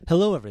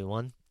Hello,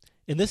 everyone.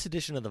 In this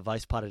edition of the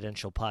Vice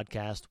Podidential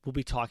podcast, we'll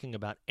be talking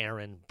about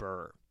Aaron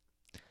Burr.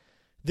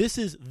 This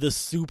is the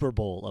Super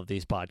Bowl of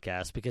these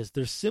podcasts because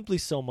there's simply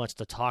so much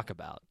to talk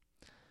about.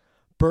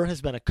 Burr has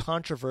been a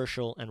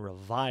controversial and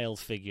reviled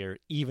figure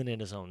even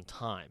in his own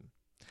time.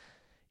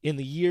 In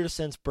the years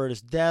since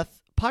Burr's death,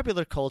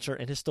 popular culture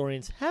and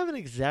historians haven't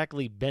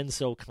exactly been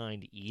so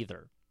kind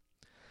either.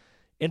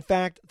 In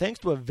fact, thanks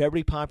to a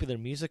very popular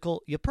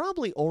musical, you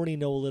probably already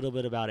know a little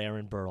bit about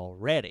Aaron Burr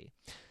already.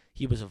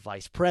 He was a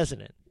vice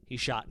president. He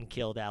shot and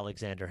killed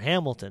Alexander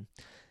Hamilton,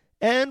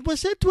 and was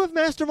said to have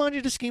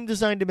masterminded a scheme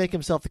designed to make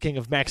himself the king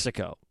of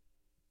Mexico.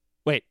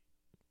 Wait,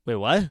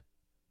 what?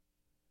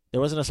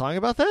 There wasn't a song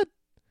about that?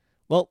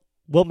 Well,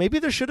 maybe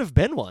there should have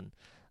been one.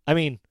 I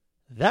mean,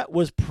 that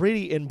was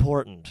pretty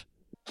important.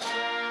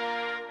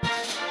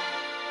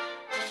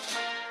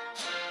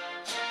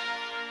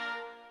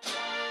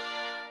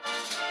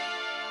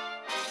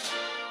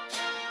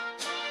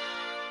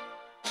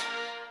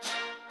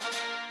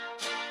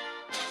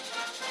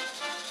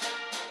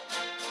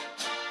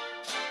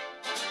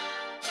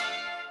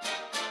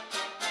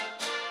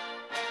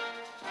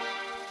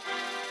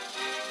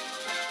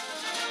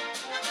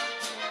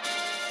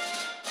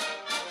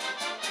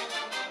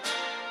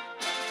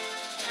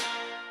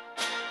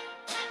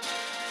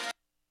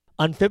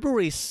 On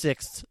February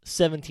 6,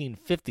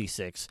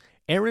 1756,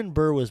 Aaron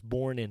Burr was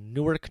born in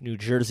Newark, New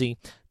Jersey,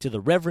 to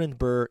the Reverend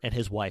Burr and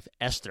his wife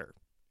Esther.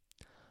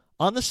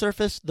 On the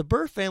surface, the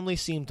Burr family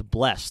seemed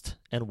blessed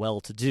and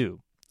well-to-do.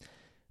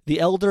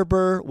 The elder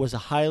Burr was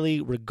a highly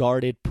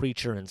regarded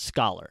preacher and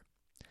scholar.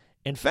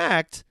 In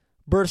fact,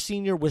 Burr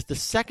Sr. was the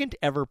second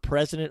ever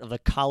president of the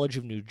College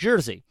of New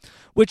Jersey,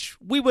 which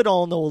we would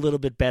all know a little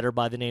bit better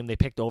by the name they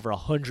picked over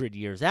 100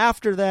 years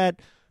after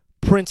that,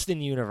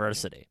 Princeton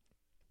University.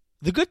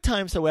 The good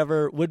times,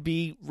 however, would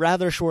be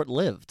rather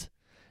short-lived.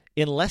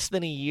 In less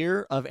than a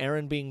year of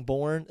Aaron being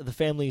born, the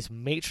family's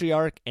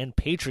matriarch and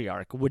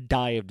patriarch would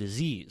die of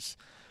disease,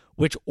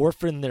 which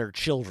orphaned their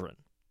children.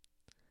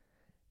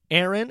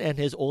 Aaron and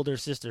his older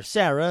sister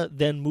Sarah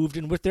then moved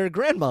in with their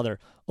grandmother,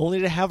 only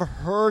to have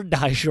her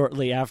die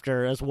shortly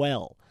after as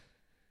well.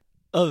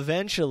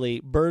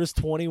 Eventually, Burr's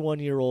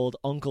 21-year-old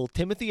uncle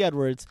Timothy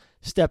Edwards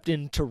stepped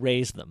in to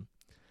raise them.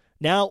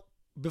 Now,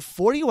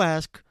 before you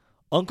ask,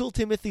 Uncle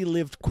Timothy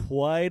lived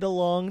quite a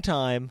long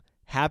time,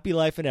 happy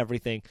life and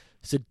everything,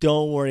 so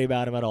don't worry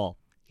about him at all.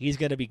 He's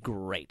going to be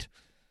great.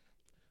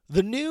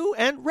 The new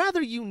and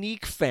rather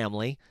unique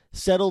family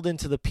settled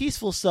into the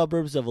peaceful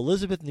suburbs of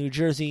Elizabeth, New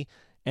Jersey,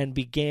 and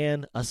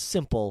began a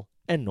simple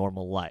and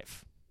normal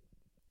life.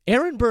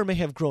 Aaron Burr may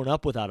have grown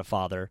up without a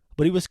father,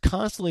 but he was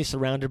constantly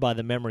surrounded by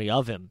the memory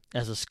of him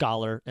as a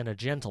scholar and a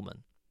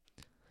gentleman.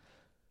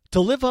 To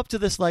live up to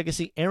this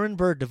legacy, Aaron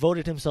Burr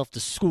devoted himself to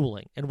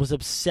schooling and was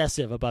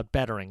obsessive about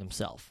bettering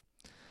himself.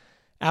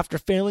 After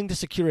failing to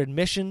secure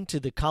admission to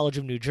the College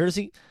of New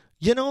Jersey,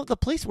 the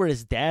place where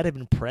his dad had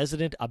been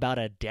president about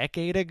a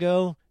decade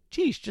ago,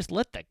 just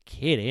let the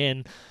kid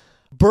in.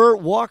 Burr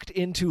walked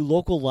into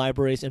local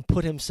libraries and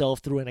put himself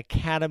through an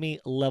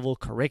academy-level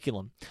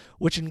curriculum,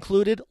 which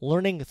included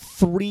learning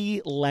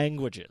 3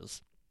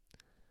 languages.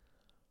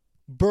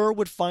 Burr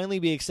would finally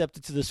be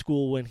accepted to the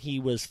school when he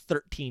was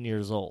 13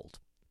 years old.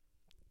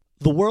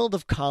 The world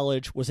of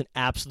college was an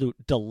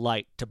absolute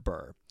delight to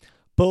Burr,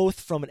 both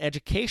from an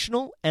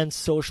educational and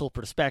social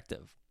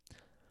perspective.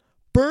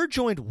 Burr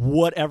joined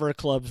whatever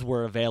clubs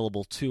were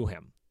available to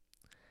him.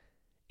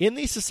 In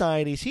these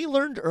societies, he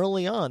learned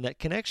early on that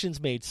connections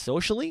made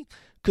socially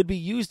could be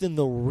used in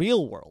the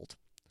real world.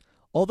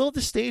 Although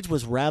the stage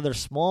was rather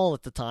small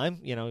at the time,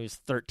 he was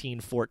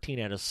 13, 14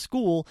 at his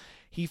school,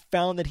 he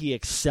found that he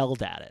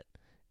excelled at it,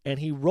 and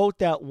he wrote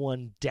that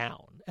one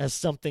down as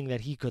something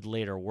that he could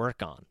later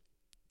work on.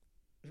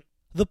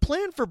 The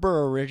plan for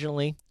Burr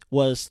originally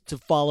was to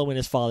follow in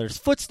his father's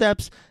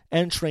footsteps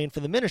and train for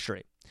the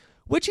ministry,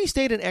 which he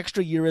stayed an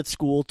extra year at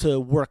school to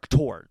work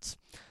towards.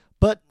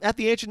 But at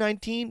the age of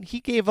 19, he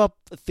gave up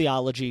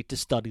theology to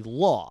study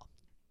law.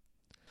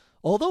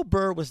 Although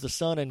Burr was the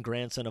son and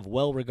grandson of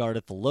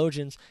well-regarded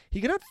theologians,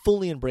 he could not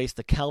fully embrace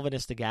the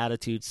Calvinistic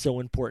attitude so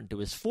important to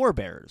his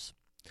forebears.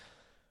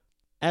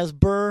 As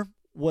Burr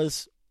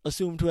was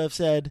assumed to have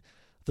said,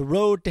 the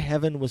road to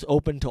heaven was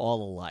open to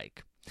all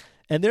alike,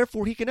 and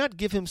therefore he could not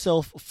give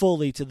himself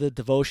fully to the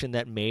devotion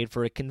that made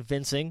for a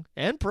convincing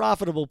and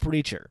profitable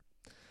preacher.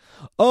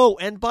 Oh,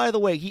 and by the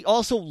way, he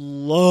also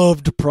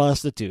loved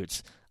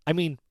prostitutes. I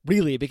mean,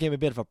 really, it became a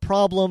bit of a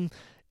problem,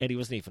 and he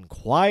wasn't even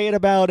quiet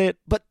about it,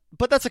 but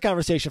that's a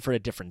conversation for a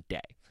different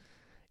day.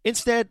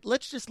 Instead,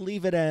 let's just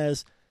leave it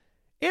as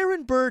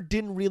Aaron Burr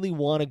didn't really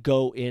want to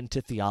go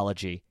into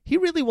theology. He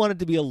really wanted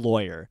to be a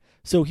lawyer,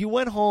 so he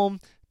went home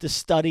to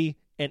study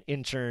and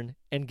intern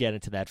and get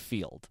into that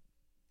field.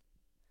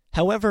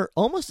 However,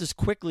 almost as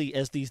quickly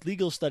as these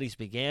legal studies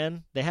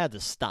began, they had to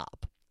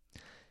stop.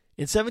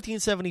 In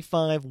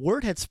 1775,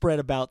 word had spread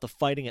about the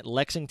fighting at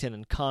Lexington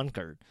and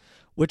Concord,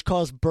 which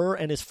caused Burr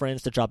and his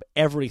friends to drop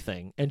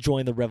everything and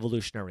join the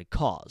revolutionary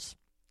cause.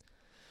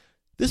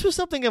 This was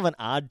something of an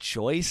odd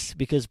choice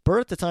because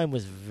Burr at the time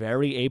was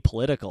very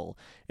apolitical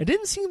and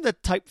didn't seem the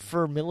type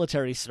for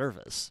military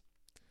service.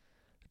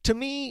 To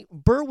me,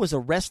 Burr was a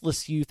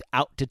restless youth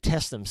out to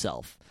test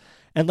himself,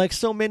 and like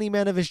so many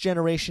men of his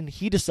generation,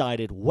 he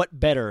decided what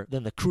better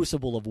than the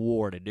crucible of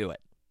war to do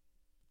it.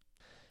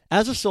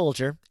 As a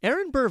soldier,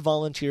 Aaron Burr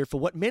volunteered for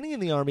what many in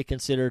the Army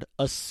considered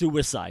a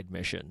suicide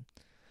mission.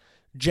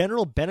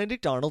 General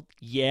Benedict Arnold,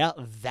 yeah,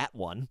 that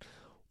one,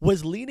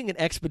 was leading an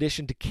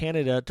expedition to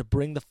Canada to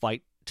bring the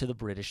fight to the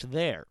British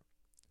there.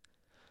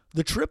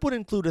 The trip would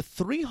include a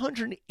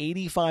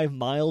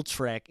 385-mile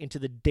trek into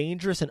the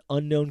dangerous and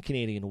unknown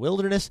Canadian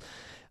wilderness.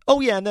 Oh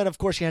yeah, and then of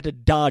course you had to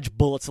dodge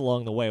bullets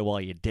along the way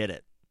while you did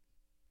it.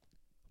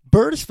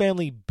 Burr's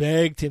family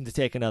begged him to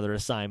take another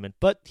assignment,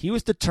 but he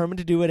was determined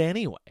to do it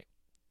anyway.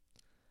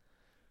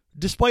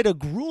 Despite a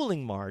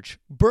grueling march,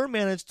 Burr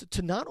managed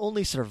to not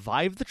only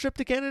survive the trip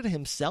to Canada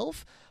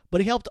himself,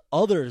 but he helped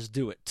others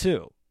do it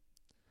too.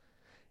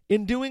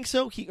 In doing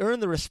so, he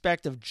earned the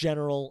respect of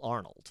General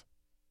Arnold.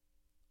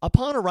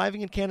 Upon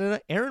arriving in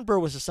Canada, Aaron Burr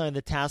was assigned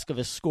the task of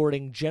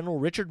escorting General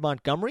Richard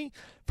Montgomery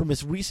from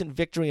his recent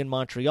victory in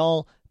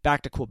Montreal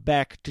back to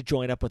Quebec to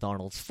join up with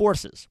Arnold's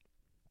forces.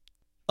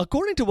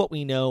 According to what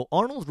we know,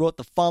 Arnold wrote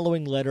the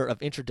following letter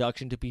of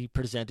introduction to be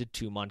presented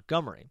to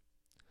Montgomery.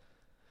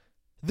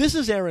 This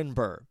is Aaron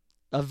Burr,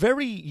 a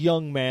very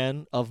young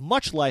man of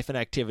much life and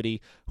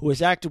activity who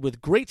has acted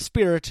with great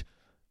spirit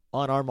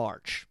on our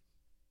march.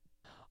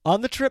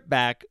 On the trip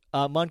back,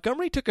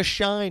 Montgomery took a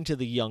shine to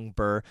the young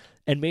Burr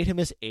and made him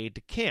his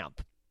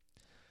aide-de-camp.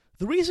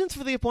 The reasons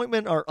for the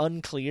appointment are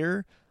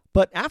unclear,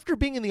 but after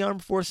being in the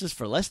armed forces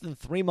for less than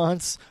 3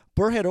 months,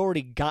 Burr had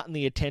already gotten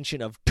the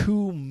attention of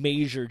 2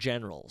 major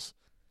generals.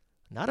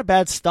 Not a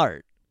bad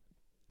start.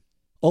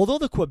 Although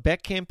the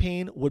Quebec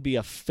campaign would be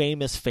a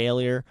famous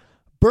failure,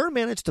 Burr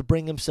managed to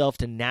bring himself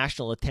to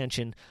national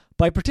attention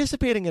by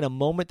participating in a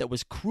moment that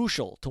was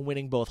crucial to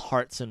winning both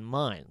hearts and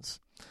minds.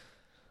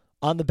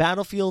 On the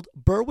battlefield,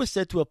 Burr was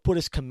said to have put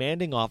his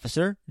commanding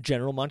officer,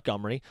 General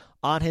Montgomery,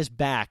 on his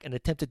back and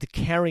attempted to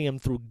carry him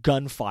through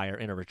gunfire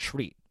in a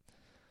retreat.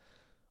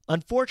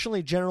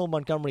 Unfortunately, General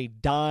Montgomery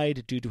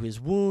died due to his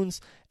wounds,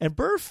 and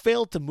Burr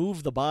failed to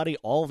move the body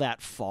all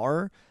that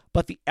far,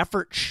 but the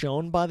effort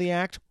shown by the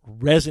act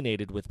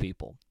resonated with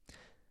people.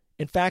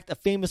 In fact, a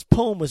famous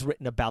poem was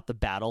written about the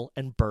battle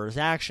and Burr's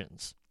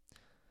actions.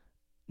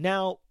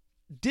 Now,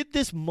 did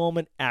this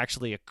moment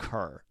actually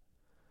occur?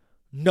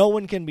 No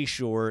one can be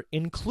sure,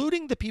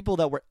 including the people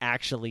that were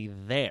actually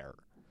there.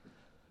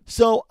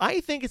 So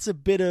I think it's a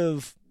bit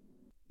of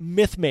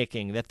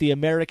myth-making that the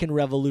American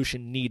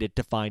Revolution needed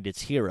to find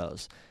its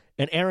heroes,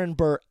 and Aaron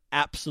Burr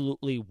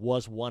absolutely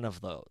was one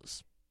of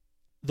those.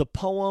 The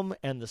poem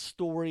and the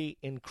story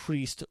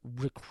increased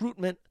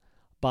recruitment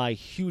by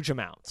huge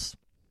amounts.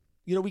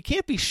 We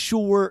can't be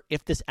sure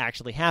if this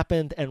actually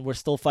happened, and we're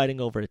still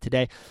fighting over it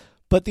today,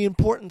 but the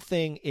important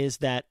thing is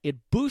that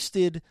it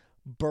boosted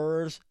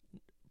Burr's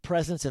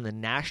presence in the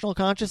national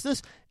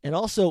consciousness and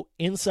also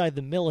inside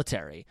the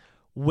military,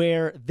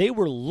 where they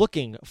were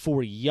looking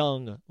for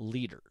young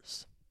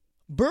leaders.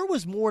 Burr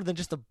was more than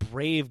just a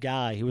brave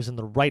guy who was in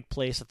the right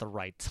place at the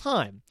right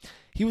time.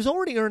 He was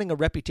already earning a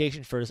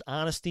reputation for his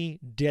honesty,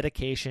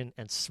 dedication,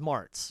 and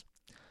smarts.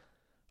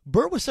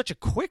 Burr was such a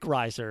quick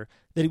riser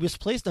that he was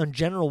placed on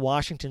General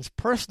Washington's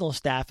personal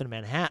staff in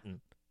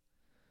Manhattan.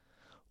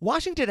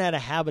 Washington had a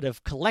habit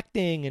of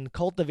collecting and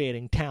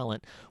cultivating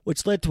talent,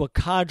 which led to a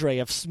cadre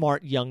of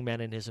smart young men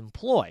in his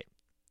employ.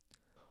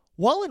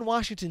 While in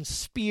Washington's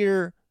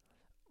sphere,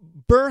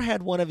 Burr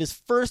had one of his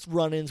first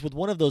run-ins with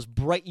one of those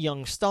bright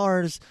young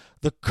stars,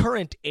 the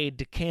current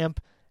aide-de-camp,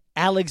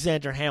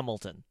 Alexander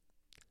Hamilton.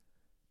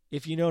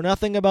 If you know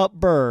nothing about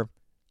Burr,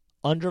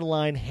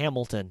 underline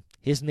Hamilton.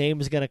 His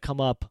name is going to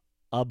come up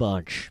a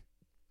bunch.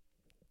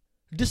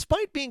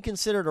 Despite being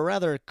considered a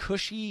rather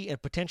cushy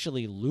and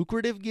potentially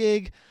lucrative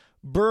gig,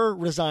 Burr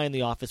resigned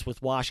the office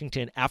with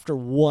Washington after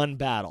one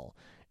battle,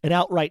 an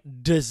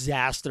outright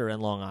disaster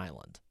in Long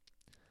Island.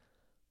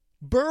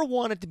 Burr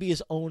wanted to be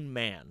his own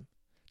man,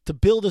 to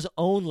build his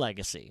own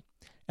legacy,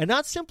 and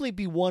not simply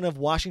be one of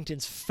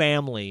Washington's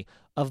family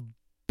of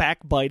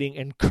backbiting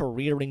and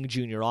careering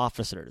junior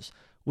officers,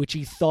 which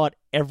he thought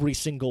every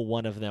single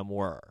one of them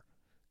were,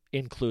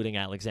 including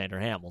Alexander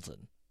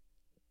Hamilton.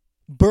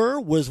 Burr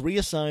was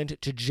reassigned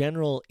to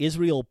General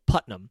Israel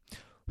Putnam,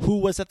 who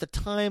was at the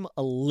time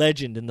a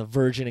legend in the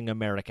burgeoning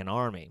American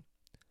Army.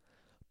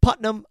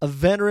 Putnam, a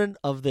veteran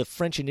of the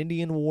French and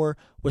Indian War,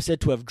 was said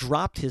to have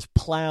dropped his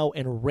plow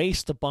and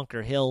raced to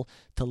Bunker Hill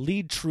to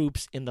lead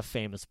troops in the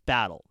famous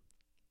battle.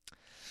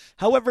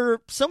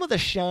 However, some of the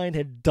shine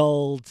had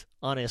dulled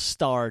on his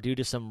star due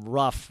to some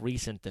rough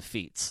recent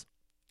defeats.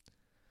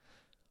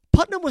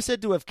 Putnam was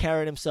said to have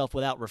carried himself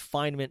without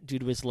refinement due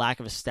to his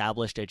lack of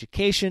established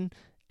education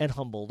and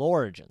humbled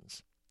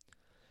origins.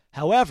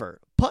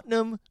 However,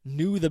 Putnam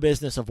knew the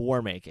business of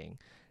war-making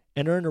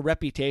and earned a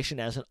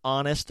reputation as an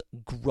honest,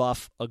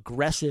 gruff,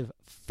 aggressive,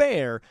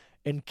 fair,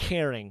 and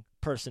caring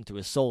person to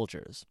his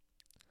soldiers.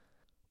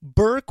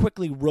 Burr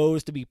quickly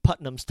rose to be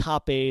Putnam's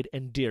top aide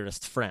and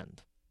dearest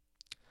friend.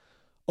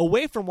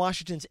 Away from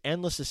Washington's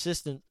endless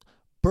assistance,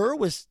 Burr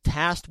was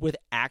tasked with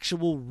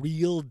actual,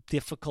 real,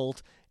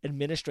 difficult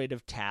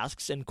administrative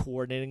tasks and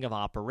coordinating of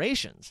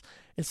operations,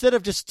 instead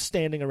of just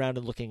standing around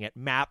and looking at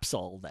maps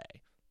all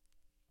day.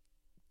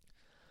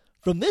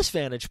 From this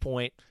vantage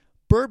point,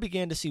 Burr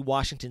began to see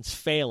Washington's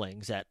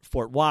failings at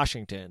Fort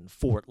Washington,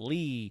 Fort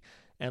Lee,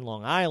 and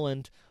Long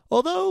Island,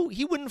 although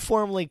he wouldn't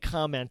formally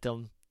comment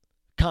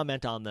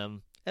on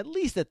them, at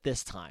least at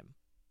this time.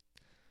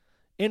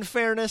 In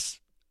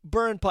fairness,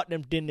 Burr and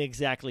Putnam didn't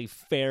exactly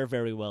fare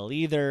very well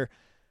either.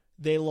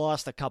 They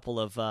lost a couple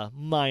of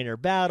minor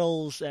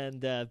battles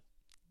and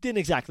didn't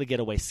exactly get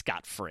away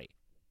scot-free.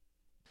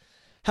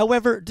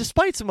 However,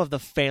 despite some of the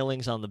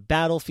failings on the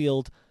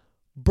battlefield,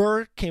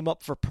 Burr came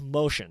up for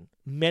promotion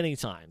many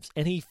times,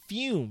 and he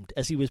fumed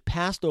as he was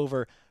passed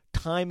over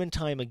time and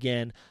time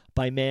again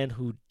by men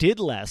who did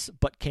less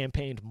but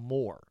campaigned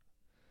more.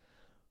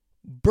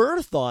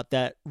 Burr thought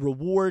that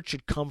reward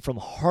should come from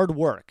hard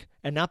work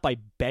and not by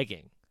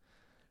begging.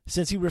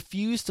 Since he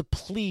refused to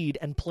plead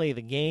and play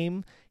the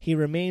game, he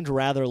remained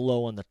rather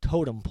low on the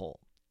totem pole.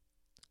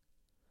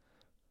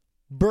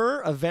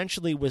 Burr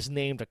eventually was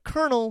named a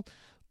colonel,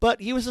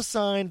 but he was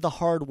assigned the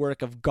hard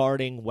work of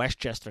guarding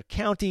Westchester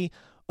County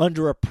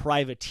under a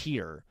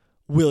privateer,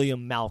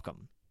 William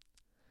Malcolm.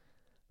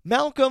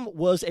 Malcolm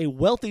was a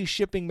wealthy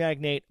shipping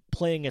magnate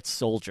playing at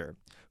soldier,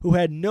 who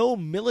had no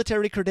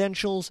military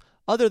credentials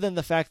other than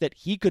the fact that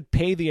he could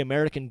pay the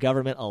American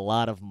government a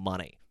lot of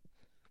money.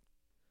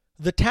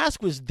 The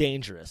task was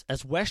dangerous,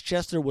 as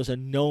Westchester was a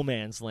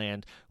no-man's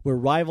land where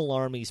rival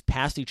armies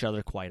passed each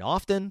other quite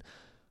often.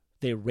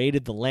 They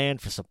raided the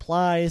land for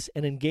supplies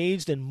and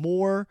engaged in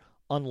more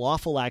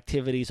unlawful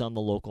activities on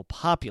the local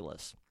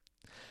populace.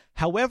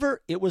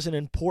 However, it was an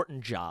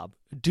important job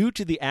due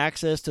to the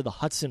access to the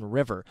Hudson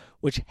River,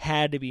 which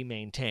had to be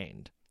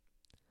maintained.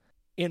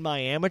 In my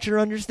amateur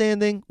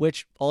understanding,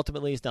 which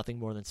ultimately is nothing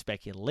more than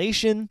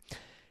speculation,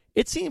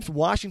 it seems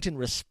Washington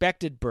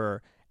respected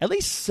Burr, at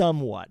least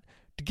somewhat,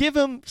 to give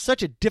him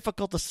such a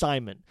difficult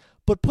assignment,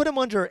 but put him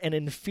under an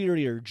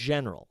inferior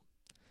general.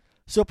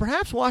 So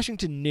perhaps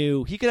Washington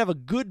knew he could have a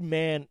good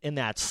man in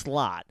that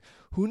slot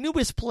who knew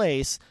his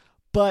place,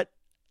 but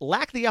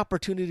lacked the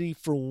opportunity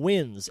for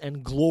wins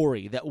and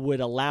glory that would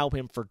allow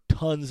him for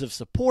tons of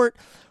support,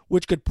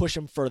 which could push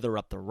him further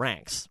up the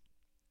ranks.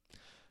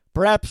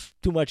 Perhaps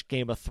too much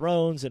Game of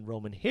Thrones and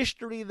Roman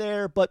history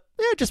there, but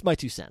just my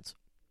 2 cents.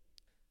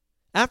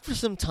 After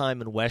some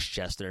time in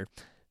Westchester,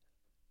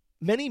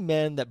 many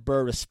men that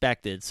Burr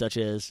respected, such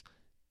as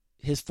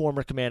his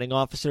former commanding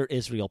officer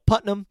Israel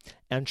Putnam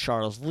and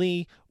Charles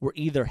Lee, were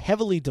either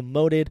heavily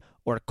demoted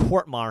or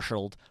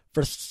court-martialed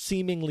for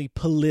seemingly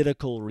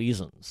political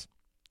reasons.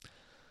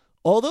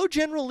 Although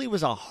General Lee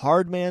was a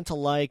hard man to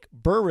like,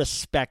 Burr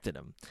respected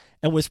him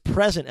and was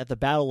present at the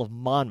Battle of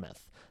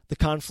Monmouth, the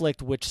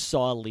conflict which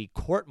saw Lee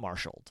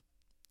court-martialed.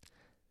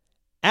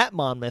 At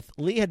Monmouth,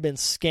 Lee had been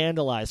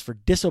scandalized for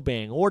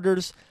disobeying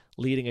orders,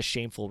 leading a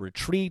shameful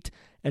retreat,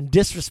 and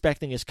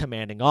disrespecting his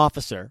commanding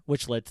officer,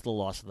 which led to the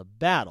loss of the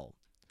battle.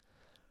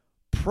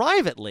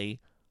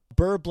 Privately,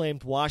 Burr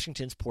blamed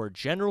Washington's poor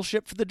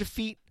generalship for the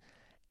defeat,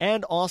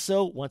 and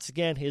also, once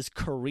again, his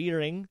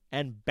careering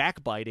and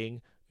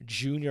backbiting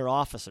junior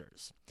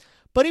officers.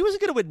 But he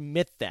wasn't going to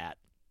admit that,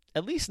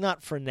 at least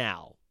not for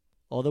now,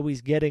 although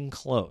he's getting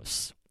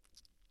close.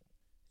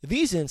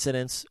 These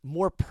incidents,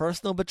 more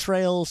personal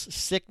betrayals,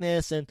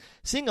 sickness, and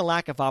seeing a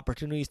lack of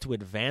opportunities to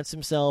advance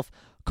himself,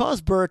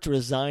 caused Burr to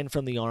resign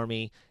from the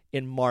Army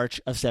in March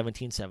of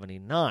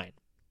 1779.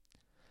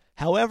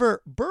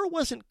 However, Burr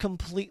wasn't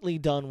completely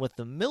done with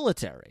the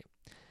military.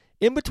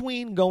 In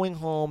between going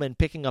home and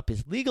picking up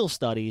his legal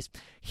studies,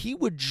 he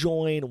would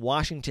join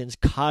Washington's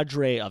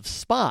cadre of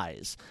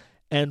spies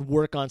and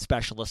work on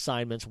special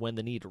assignments when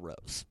the need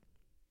arose.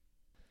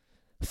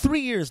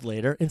 3 years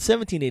later, in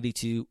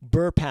 1782,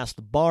 Burr passed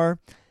the bar,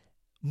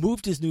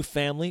 moved his new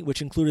family,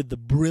 which included the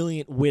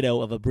brilliant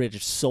widow of a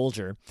British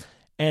soldier,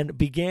 and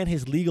began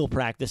his legal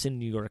practice in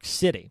New York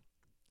City.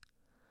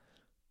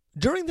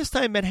 During this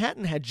time,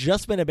 Manhattan had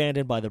just been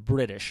abandoned by the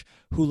British,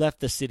 who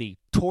left the city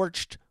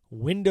torched,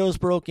 windows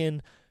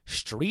broken,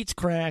 streets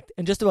cracked,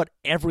 and just about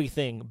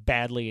everything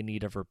badly in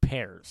need of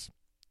repairs.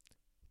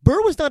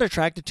 Burr was not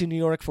attracted to New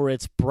York for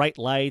its bright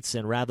lights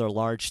and rather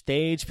large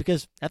stage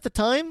because, at the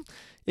time,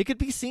 it could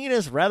be seen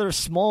as rather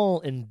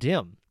small and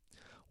dim.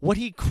 What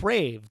he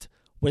craved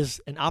was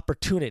an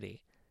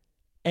opportunity,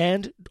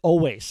 and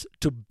always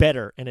to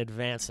better and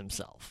advance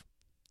himself.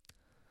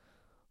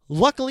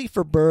 Luckily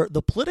for Burr,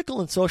 the political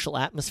and social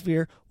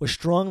atmosphere was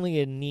strongly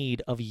in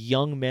need of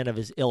young men of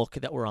his ilk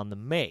that were on the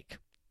make.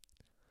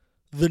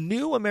 The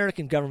new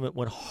American government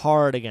went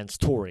hard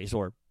against Tories,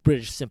 or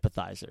British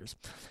sympathizers,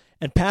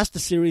 and passed a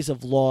series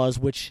of laws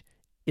which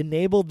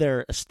enabled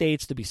their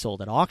estates to be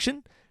sold at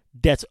auction,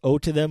 debts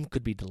owed to them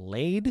could be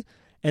delayed,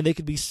 and they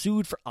could be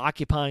sued for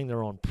occupying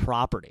their own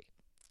property.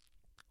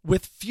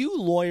 With few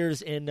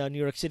lawyers in New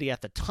York City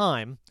at the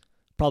time,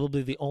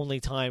 Probably the only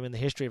time in the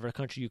history of our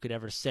country you could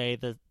ever say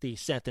the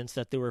sentence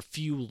that there were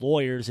few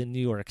lawyers in New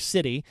York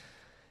City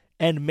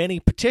and many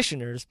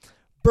petitioners,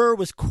 Burr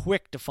was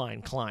quick to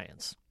find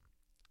clients.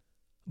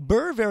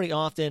 Burr very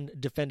often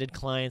defended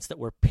clients that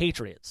were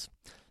patriots,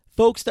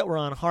 folks that were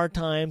on hard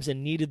times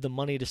and needed the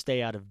money to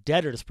stay out of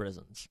debtors'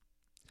 prisons.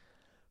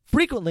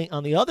 Frequently,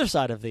 on the other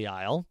side of the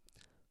aisle,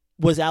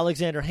 was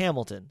Alexander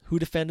Hamilton, who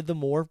defended the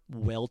more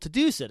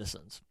well-to-do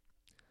citizens.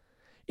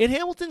 In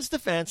Hamilton's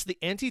defense, the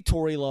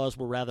anti-Tory laws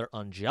were rather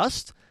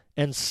unjust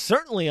and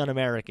certainly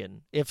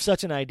un-American, if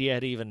such an idea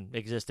had even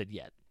existed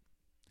yet.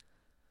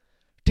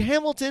 To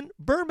Hamilton,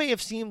 Burr may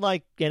have seemed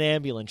like an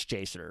ambulance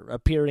chaser,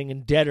 appearing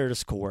in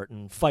debtor's court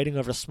and fighting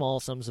over small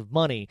sums of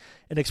money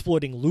and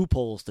exploiting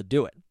loopholes to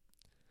do it.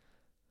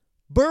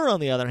 Burr, on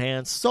the other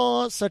hand,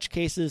 saw such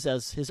cases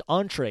as his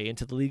entree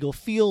into the legal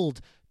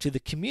field to the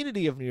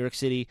community of New York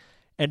City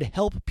and to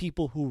help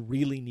people who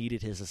really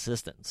needed his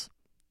assistance.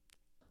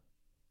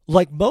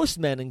 Like most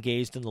men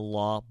engaged in the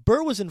law,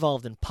 Burr was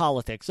involved in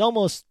politics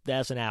almost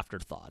as an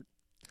afterthought.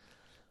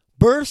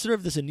 Burr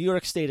served as a New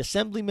York State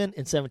Assemblyman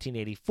in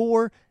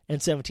 1784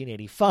 and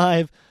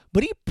 1785,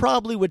 but he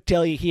probably would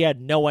tell you he had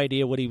no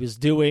idea what he was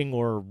doing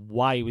or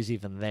why he was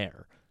even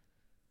there.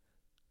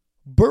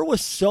 Burr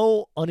was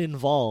so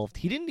uninvolved,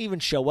 he didn't even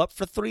show up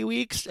for 3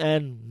 weeks,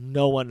 and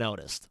no one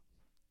noticed.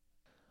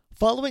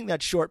 Following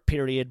that short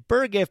period,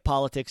 Burr gave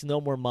politics no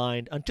more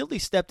mind until he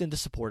stepped in to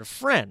support a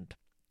friend.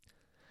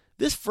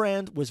 This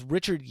friend was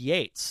Richard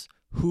Yates,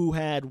 who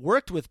had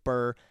worked with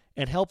Burr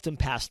and helped him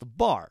pass the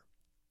bar.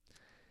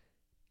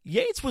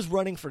 Yates was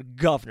running for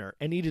governor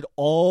and needed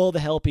all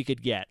the help he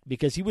could get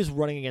because he was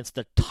running against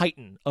the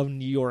titan of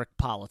New York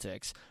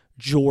politics,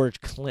 George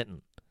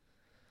Clinton.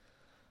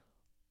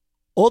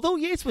 Although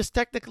Yates was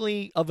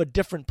technically of a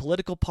different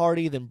political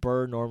party than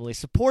Burr normally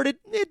supported,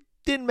 it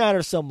didn't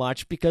matter so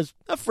much because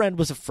a friend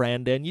was a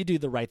friend and you do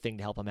the right thing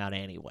to help him out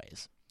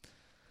anyways.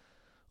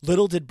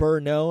 Little did Burr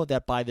know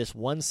that by this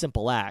one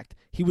simple act,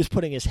 he was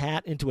putting his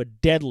hat into a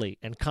deadly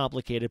and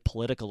complicated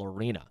political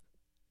arena.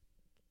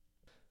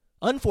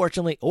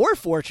 Unfortunately, or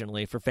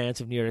fortunately for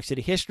fans of New York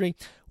City history,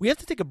 we have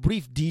to take a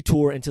brief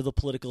detour into the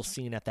political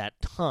scene at that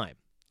time.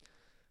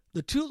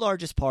 The two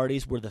largest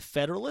parties were the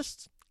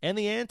Federalists and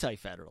the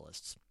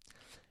Anti-Federalists.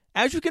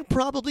 As you can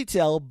probably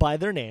tell by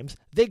their names,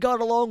 they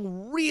got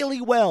along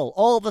really well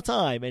all the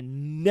time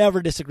and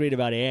never disagreed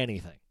about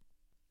anything.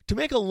 To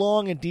make a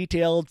long and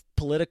detailed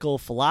political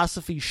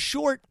philosophy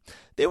short,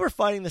 they were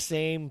fighting the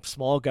same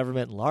small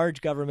government, large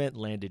government,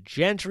 landed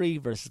gentry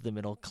versus the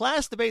middle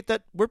class debate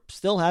that we're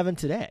still having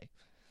today.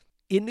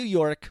 In New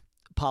York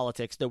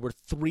politics, there were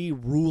three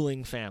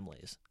ruling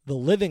families. The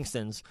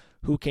Livingstons,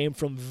 who came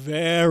from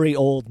very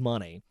old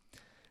money.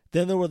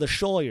 Then there were the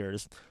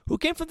Sholyers, who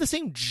came from the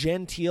same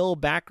genteel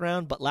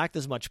background but lacked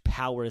as much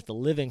power as the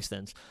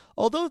Livingstons,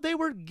 although they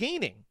were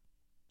gaining.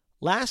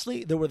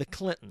 Lastly, there were the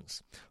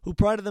Clintons, who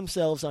prided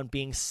themselves on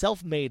being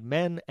self-made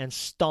men and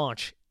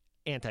staunch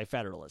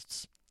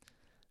anti-federalists.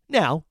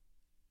 Now,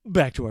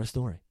 back to our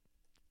story.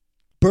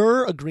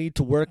 Burr agreed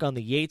to work on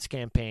the Yates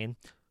campaign,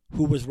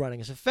 who was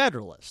running as a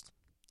Federalist.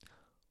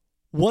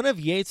 One of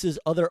Yates's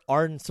other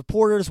ardent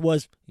supporters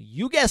was,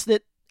 you guessed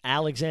it,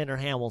 Alexander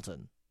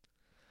Hamilton.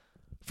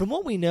 From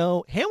what we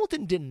know,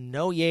 Hamilton didn't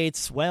know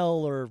Yates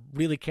well or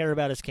really care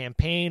about his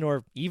campaign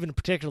or even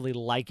particularly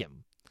like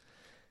him.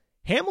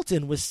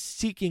 Hamilton was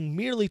seeking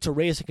merely to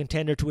raise a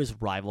contender to his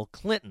rival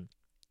Clinton.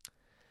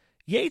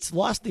 Yates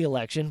lost the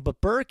election, but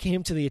Burr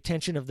came to the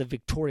attention of the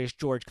victorious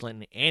George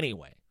Clinton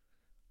anyway.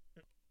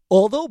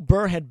 Although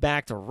Burr had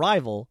backed a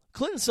rival,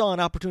 Clinton saw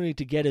an opportunity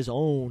to get his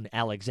own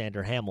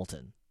Alexander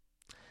Hamilton.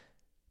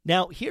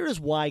 Now, here is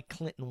why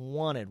Clinton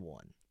wanted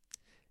one.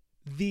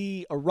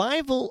 The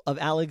arrival of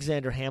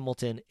Alexander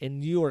Hamilton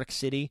in New York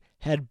City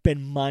had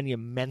been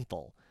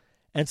monumental,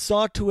 and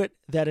saw to it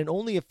that in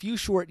only a few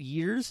short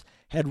years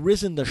had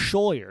risen the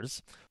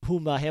Sholyers,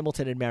 whom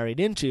Hamilton had married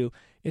into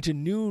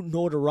new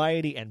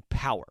notoriety and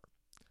power.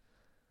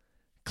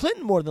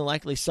 Clinton more than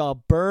likely saw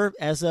Burr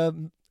as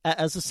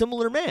a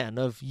similar man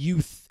of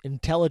youth,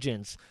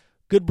 intelligence,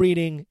 good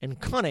breeding, and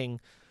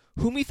cunning,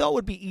 whom he thought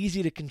would be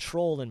easy to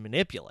control and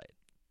manipulate.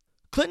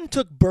 Clinton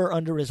took Burr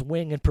under his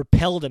wing and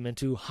propelled him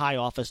into high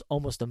office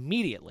almost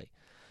immediately,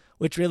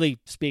 which really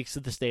speaks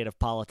to the state of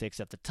politics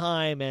at the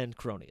time and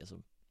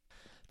cronyism.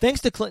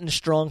 Thanks to Clinton's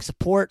strong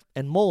support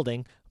and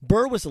molding,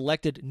 Burr was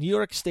elected New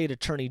York State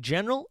Attorney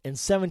General in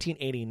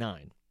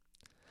 1789.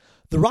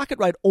 The rocket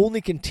ride only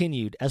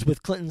continued as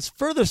with Clinton's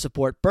further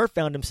support, Burr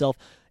found himself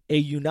a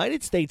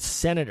United States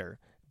Senator,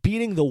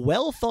 beating the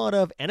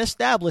well-thought-of and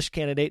established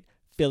candidate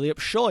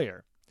Philip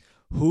Schuyler,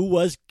 who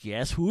was,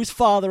 guess whose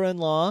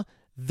father-in-law?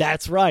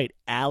 That's right,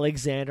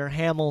 Alexander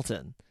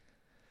Hamilton.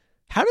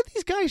 How did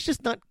these guys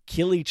just not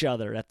kill each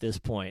other at this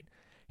point?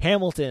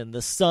 Hamilton,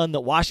 the son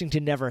that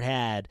Washington never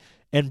had,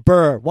 and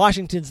Burr,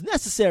 Washington's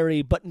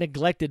necessary but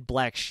neglected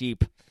black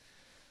sheep.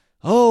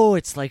 Oh,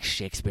 it's like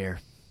Shakespeare.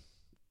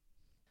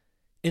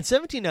 In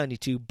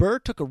 1792, Burr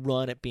took a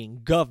run at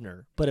being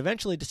governor, but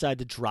eventually decided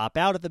to drop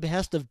out at the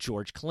behest of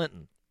George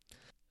Clinton.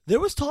 There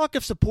was talk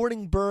of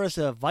supporting Burr as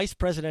a vice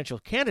presidential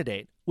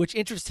candidate, which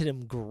interested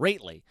him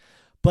greatly,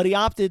 but he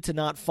opted to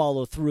not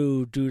follow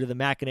through due to the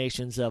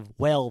machinations of,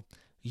 well,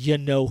 you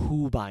know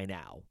who by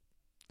now.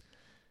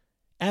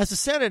 As a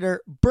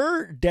senator,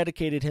 Burr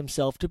dedicated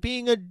himself to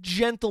being a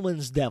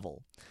gentleman's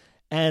devil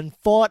and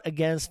fought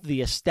against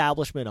the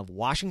establishment of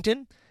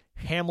Washington,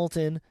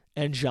 Hamilton,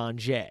 and John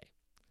Jay.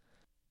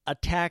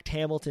 Attacked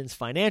Hamilton's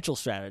financial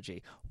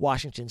strategy,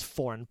 Washington's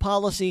foreign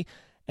policy,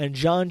 and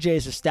John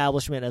Jay's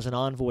establishment as an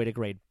envoy to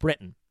Great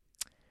Britain.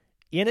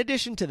 In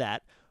addition to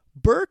that,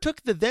 Burr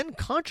took the then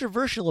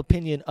controversial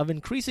opinion of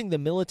increasing the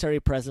military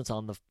presence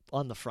on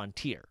the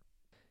frontier.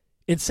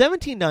 In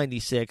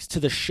 1796, to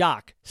the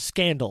shock,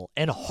 scandal,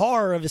 and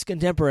horror of his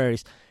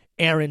contemporaries,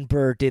 Aaron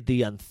Burr did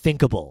the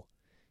unthinkable.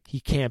 He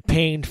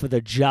campaigned for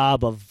the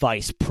job of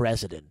vice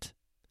president.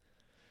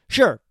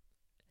 Sure,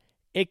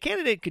 a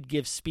candidate could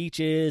give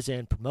speeches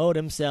and promote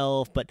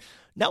himself, but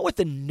not with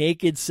the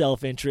naked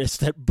self-interest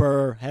that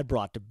Burr had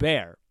brought to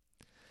bear.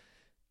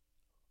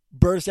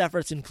 Burr's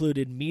efforts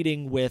included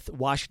meeting with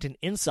Washington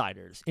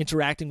insiders,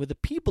 interacting with the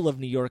people of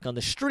New York on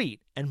the street,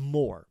 and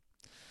more.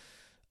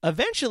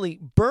 Eventually,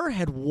 Burr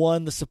had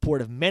won the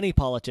support of many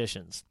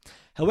politicians.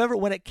 However,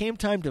 when it came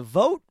time to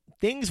vote,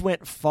 things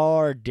went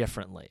far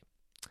differently.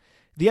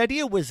 The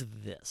idea was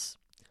this.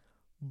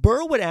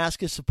 Burr would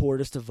ask his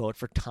supporters to vote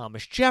for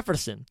Thomas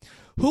Jefferson,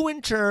 who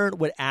in turn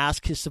would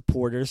ask his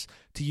supporters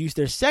to use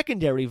their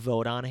secondary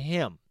vote on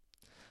him,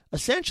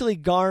 essentially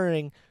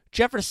garnering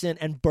Jefferson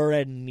and Burr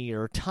a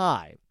near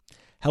tie.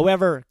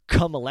 However,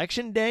 come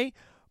election day,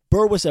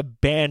 Burr was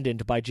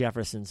abandoned by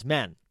Jefferson's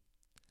men.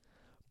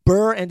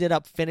 Burr ended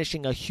up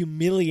finishing a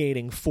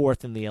humiliating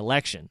fourth in the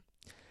election.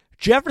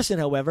 Jefferson,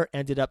 however,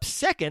 ended up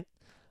second,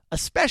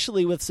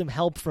 especially with some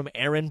help from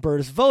Aaron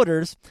Burr's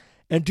voters,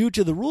 and due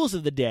to the rules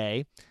of the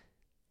day,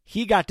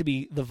 he got to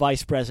be the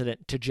vice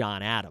president to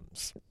John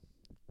Adams.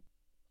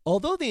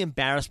 Although the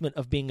embarrassment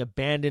of being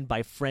abandoned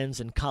by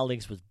friends and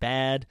colleagues was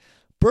bad,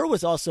 Burr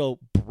was also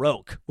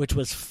broke, which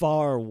was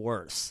far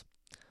worse.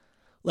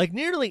 Like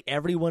nearly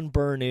everyone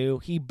Burr knew,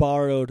 he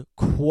borrowed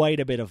quite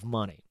a bit of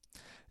money.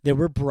 There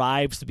were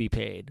bribes to be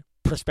paid,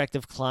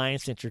 prospective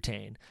clients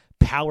entertained,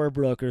 power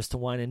brokers to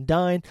wine and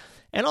dine,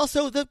 and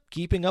also the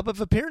keeping up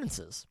of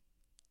appearances.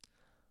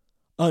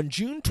 On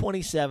June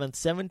 27,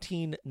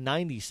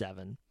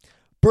 1797,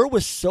 Burr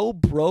was so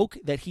broke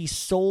that he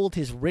sold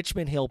his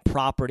Richmond Hill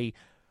property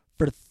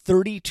for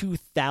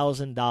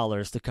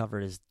 $32,000 to cover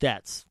his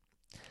debts.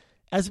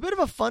 As a bit of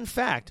a fun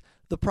fact,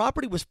 the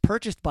property was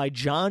purchased by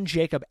John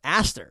Jacob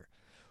Astor,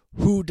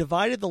 who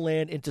divided the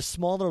land into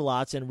smaller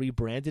lots and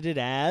rebranded it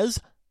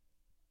as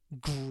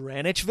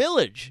Greenwich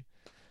Village.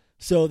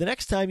 So the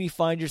next time you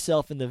find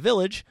yourself in the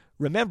village,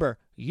 remember,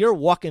 you're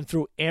walking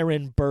through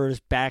Aaron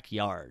Burr's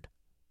backyard.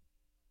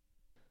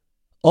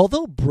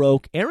 Although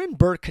broke, Aaron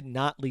Burr could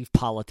not leave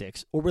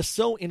politics or was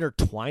so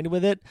intertwined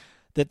with it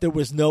that there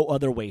was no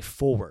other way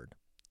forward.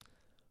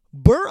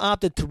 Burr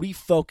opted to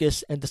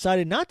refocus and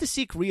decided not to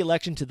seek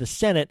re-election to the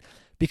Senate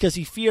because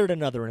he feared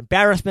another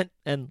embarrassment,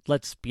 and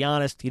let's be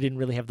honest, he didn't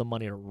really have the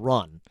money to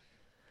run.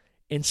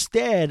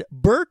 Instead,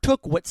 Burr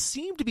took what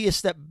seemed to be a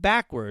step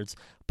backwards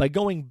by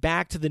going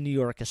back to the New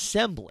York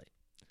Assembly.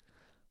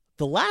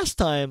 The last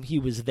time he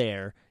was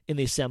there in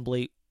the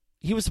Assembly,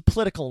 he was a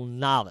political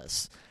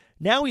novice.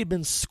 Now he had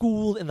been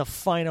schooled in the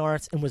fine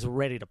arts and was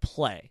ready to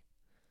play.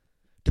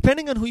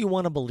 Depending on who you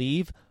want to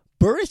believe,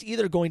 Burr is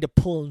either going to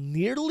pull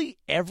nearly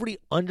every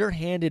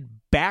underhanded,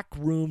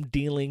 backroom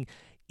dealing,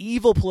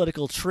 evil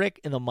political trick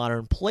in the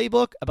modern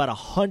playbook about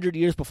 100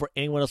 years before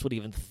anyone else would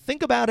even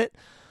think about it,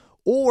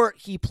 or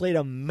he played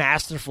a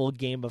masterful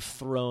Game of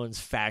Thrones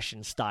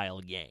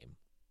fashion-style game.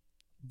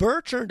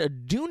 Burr turned a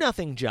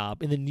do-nothing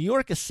job in the New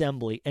York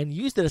Assembly and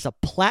used it as a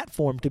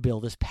platform to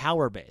build his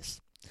power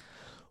base.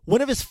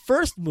 One of his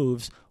first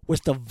moves was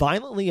to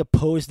violently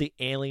oppose the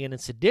Alien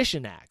and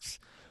Sedition Acts,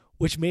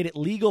 which made it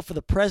legal for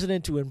the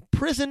president to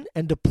imprison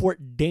and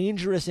deport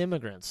dangerous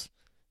immigrants.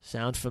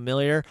 Sound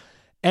familiar?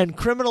 And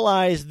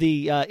criminalize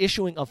the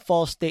issuing of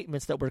false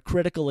statements that were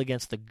critical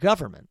against the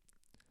government.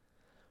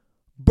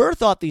 Burr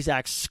thought these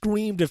acts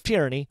screamed of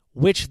tyranny,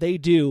 which they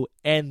do,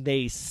 and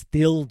they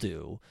still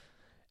do.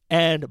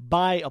 And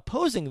by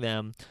opposing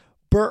them,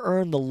 Burr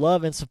earned the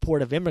love and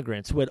support of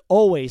immigrants who had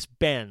always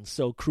been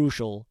so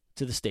crucial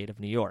to the state of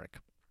New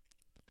York.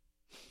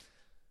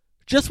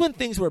 Just when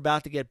things were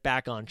about to get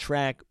back on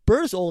track,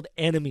 Burr's old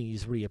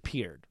enemies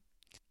reappeared.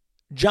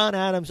 John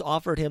Adams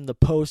offered him the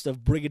post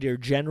of Brigadier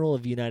General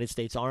of the United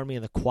States Army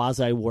in the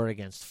quasi-war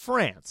against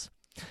France.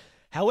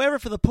 However,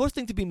 for the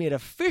posting to be made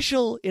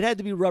official, it had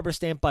to be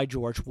rubber-stamped by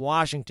George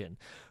Washington,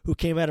 who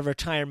came out of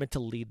retirement to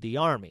lead the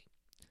army.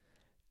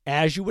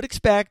 As you would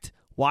expect,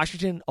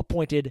 Washington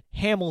appointed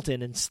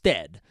Hamilton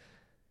instead,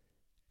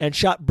 and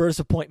shot Burr's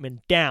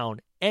appointment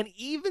down, and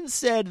even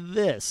said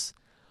this: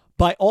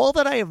 "By all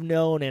that I have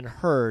known and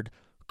heard,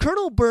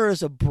 Colonel Burr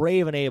is a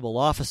brave and able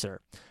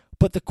officer,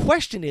 but the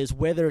question is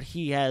whether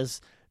he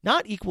has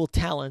not equal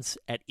talents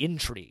at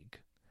intrigue."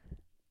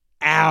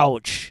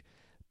 Ouch!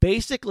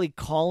 basically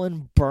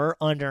calling Burr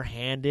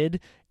underhanded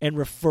and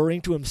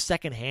referring to him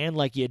secondhand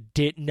like you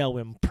didn't know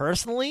him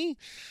personally.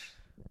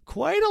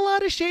 Quite a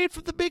lot of shade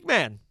from the big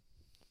man.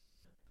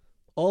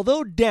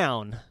 Although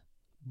down,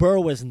 Burr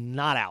was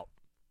not out.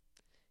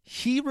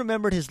 He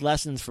remembered his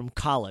lessons from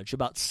college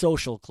about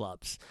social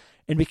clubs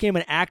and became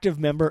an active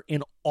member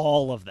in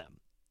all of them.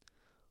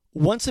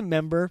 Once a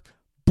member,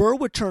 Burr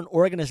would turn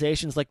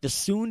organizations like the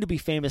soon-to-be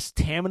famous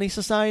Tammany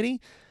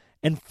Society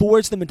and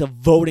forge them into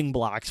voting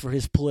blocks for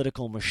his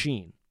political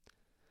machine.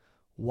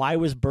 Why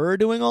was Burr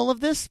doing all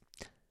of this?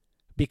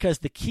 Because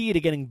the key to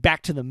getting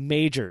back to the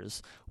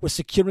majors was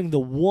securing the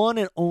one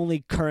and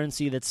only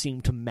currency that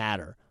seemed to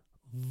matter: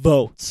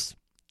 votes.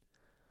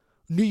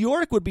 New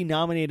York would be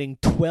nominating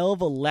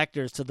 12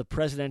 electors to the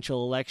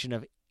presidential election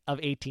of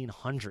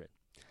 1800.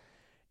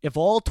 If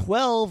all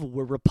 12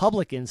 were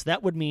Republicans,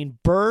 that would mean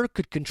Burr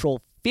could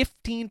control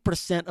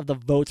 15% of the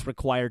votes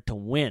required to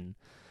win.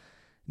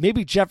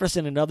 Maybe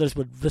Jefferson and others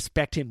would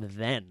respect him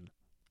then.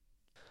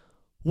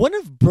 One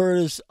of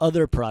Burr's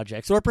other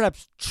projects, or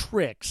perhaps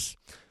tricks,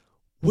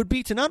 would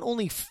be to not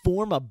only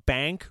form a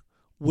bank,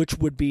 which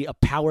would be a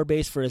power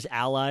base for his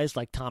allies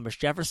like Thomas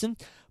Jefferson,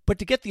 but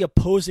to get the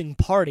opposing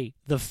party,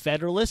 the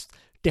Federalists,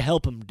 to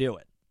help him do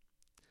it.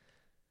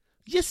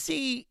 You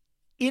see,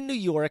 in New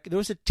York, there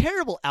was a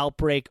terrible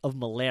outbreak of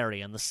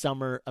malaria in the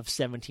summer of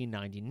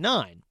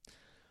 1799.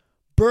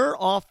 Burr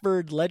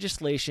offered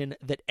legislation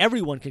that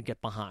everyone could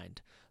get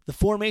behind: the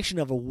formation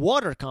of a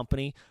water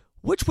company,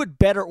 which would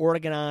better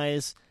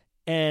organize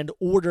and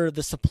order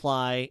the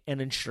supply and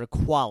ensure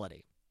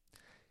quality.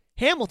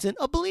 Hamilton,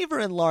 a believer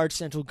in large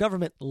central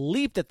government,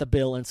 leaped at the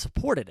bill and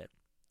supported it.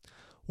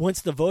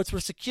 Once the votes were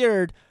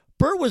secured,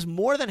 Burr was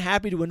more than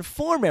happy to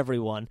inform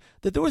everyone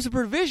that there was a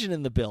provision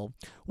in the bill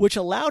which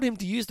allowed him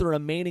to use the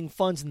remaining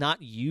funds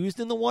not used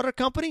in the water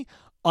company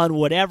on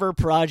whatever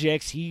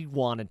projects he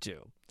wanted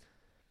to.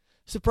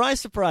 Surprise,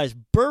 surprise,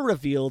 Burr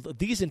revealed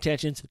these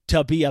intentions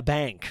to be a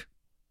bank.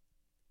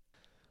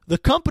 The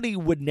company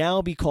would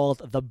now be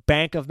called the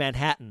Bank of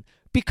Manhattan,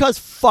 because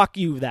fuck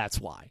you,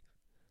 that's why.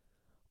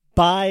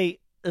 By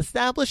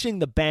establishing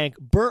the bank,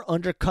 Burr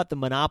undercut the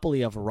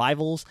monopoly of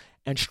rivals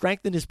and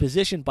strengthened his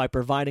position by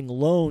providing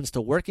loans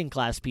to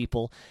working-class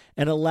people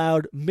and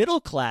allowed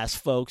middle-class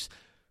folks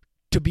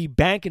to be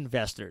bank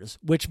investors,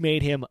 which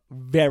made him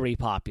very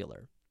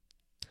popular.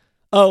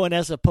 Oh, and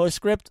as a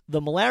postscript,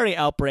 the malaria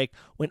outbreak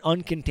went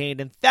uncontained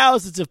and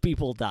thousands of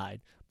people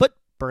died. But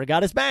Burr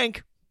got his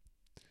bank.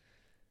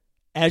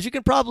 As you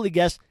can probably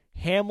guess,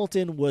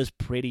 Hamilton was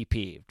pretty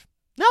peeved.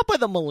 Not by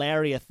the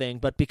malaria thing,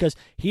 but because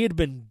he had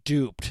been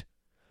duped.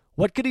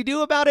 What could he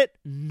do about it?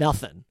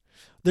 Nothing.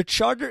 The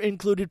charter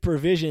included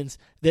provisions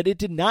that it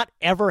did not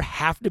ever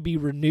have to be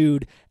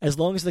renewed as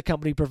long as the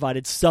company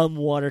provided some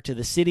water to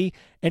the city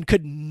and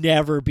could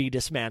never be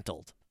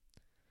dismantled.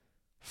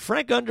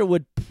 Frank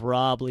Underwood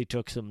probably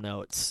took some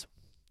notes.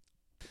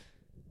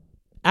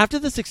 After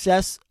the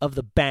success of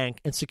the bank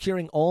and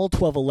securing all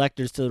 12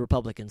 electors to the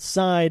Republican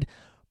side,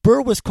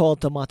 Burr was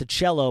called to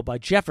Monticello by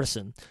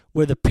Jefferson,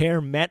 where the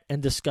pair met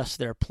and discussed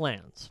their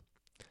plans.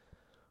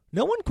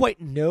 No one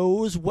quite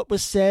knows what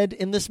was said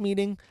in this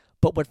meeting,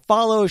 but what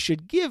follows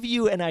should give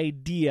you an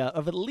idea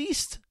of at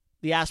least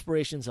the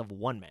aspirations of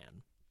one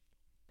man.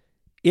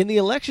 In the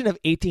election of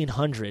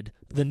 1800,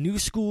 the New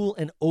School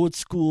and Old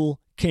School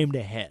came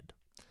to head.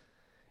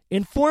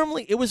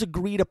 Informally, it was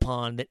agreed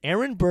upon that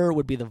Aaron Burr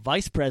would be the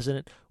vice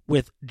president,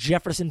 with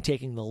Jefferson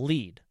taking the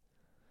lead.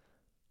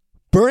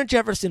 Burr and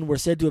Jefferson were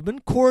said to have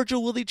been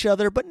cordial with each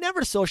other, but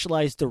never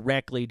socialized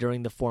directly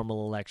during the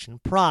formal election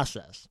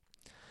process.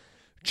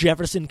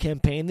 Jefferson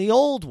campaigned the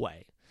old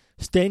way,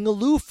 staying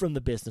aloof from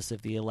the business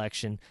of the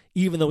election,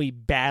 even though he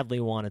badly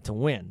wanted to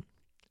win.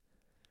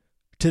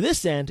 To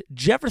this end,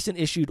 Jefferson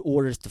issued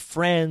orders to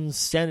friends,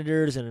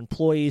 senators, and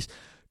employees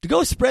to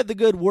go spread the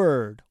good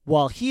word,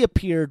 while he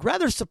appeared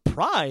rather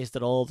surprised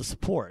at all the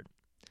support.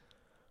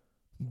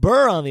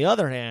 Burr, on the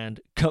other hand,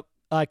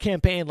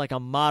 campaigned like a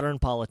modern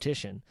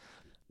politician.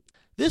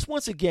 This,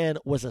 once again,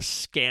 was a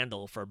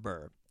scandal for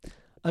Burr.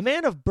 A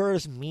man of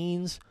Burr's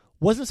means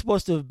wasn't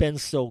supposed to have been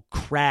so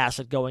crass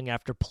at going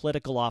after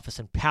political office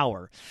and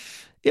power.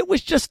 It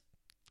was just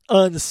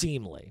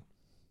unseemly.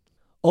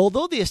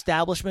 Although the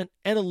establishment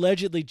and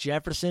allegedly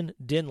Jefferson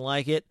didn't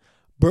like it,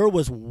 Burr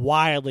was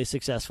wildly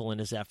successful in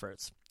his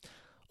efforts.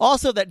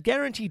 Also, that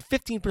guaranteed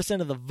 15%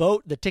 of the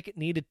vote the ticket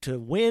needed to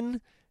win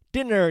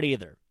didn't hurt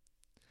either.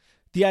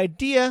 The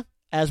idea,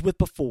 as with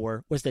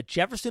before, was that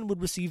Jefferson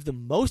would receive the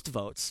most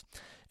votes,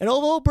 and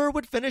although Burr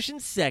would finish in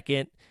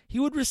second, he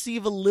would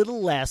receive a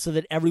little less so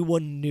that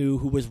everyone knew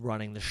who was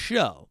running the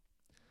show.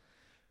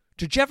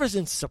 To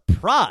Jefferson's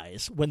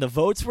surprise, when the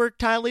votes were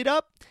tallied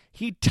up,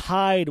 he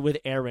tied with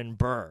Aaron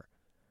Burr.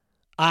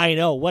 I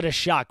know, what a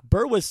shock.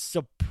 Burr was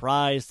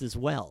surprised as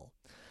well.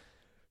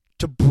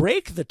 To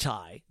break the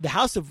tie, the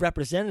House of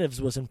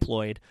Representatives was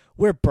employed,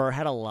 where Burr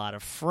had a lot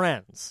of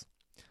friends.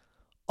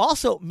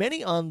 Also,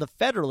 many on the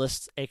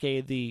Federalists, aka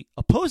the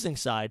opposing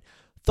side,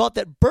 thought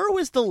that Burr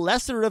was the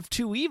lesser of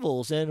two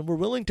evils and were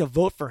willing to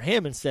vote for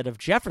him instead of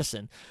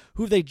Jefferson,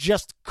 who they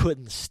just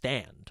couldn't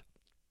stand.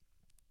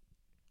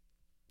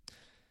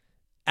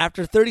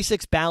 After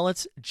 36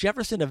 ballots,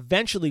 Jefferson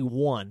eventually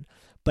won,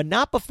 but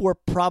not before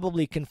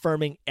probably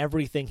confirming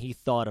everything he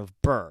thought of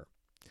Burr.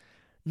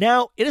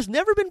 Now, it has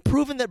never been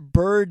proven that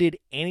Burr did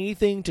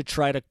anything to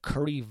try to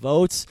curry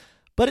votes,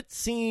 but it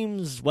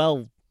seems,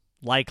 well,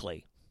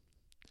 likely.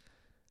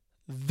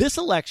 This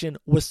election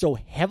was so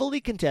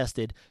heavily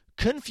contested,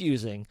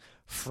 confusing,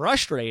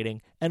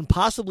 frustrating, and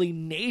possibly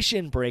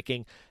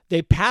nation-breaking,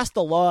 they passed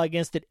a law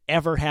against it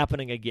ever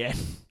happening again.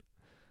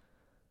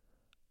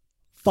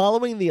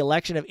 Following the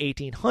election of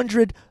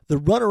 1800, the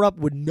runner-up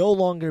would no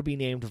longer be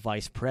named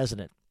vice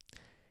president.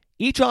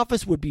 Each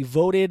office would be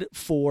voted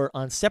for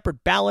on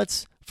separate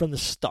ballots from the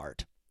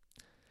start.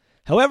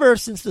 However,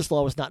 since this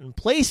law was not in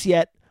place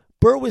yet,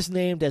 Burr was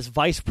named as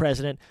vice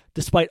president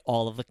despite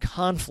all of the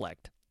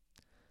conflict.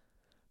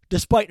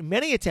 Despite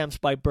many attempts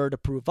by Burr to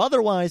prove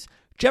otherwise,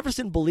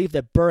 Jefferson believed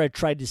that Burr had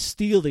tried to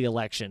steal the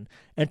election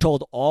and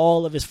told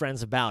all of his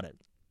friends about it.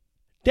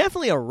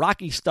 Definitely a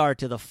rocky start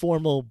to the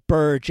formal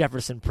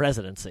Burr-Jefferson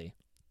presidency.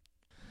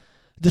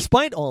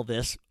 Despite all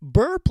this,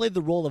 Burr played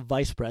the role of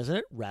vice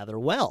president rather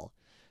well,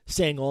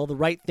 saying all the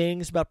right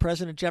things about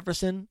President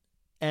Jefferson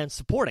and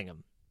supporting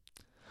him.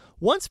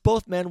 Once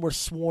both men were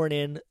sworn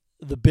in,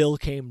 the bill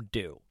came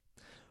due.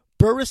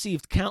 Burr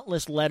received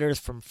countless letters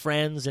from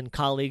friends and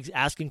colleagues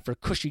asking for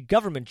cushy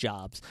government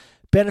jobs,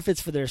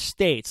 benefits for their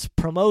states,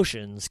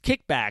 promotions,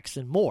 kickbacks,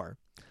 and more.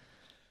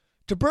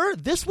 To Burr,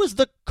 this was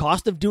the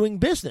cost of doing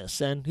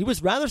business, and he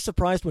was rather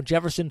surprised when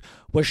Jefferson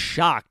was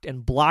shocked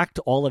and blocked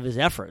all of his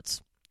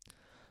efforts.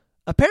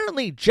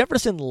 Apparently,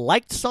 Jefferson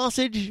liked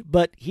sausage,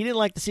 but he didn't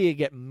like to see it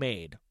get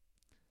made.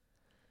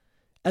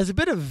 As a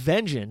bit of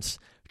vengeance,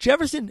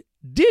 Jefferson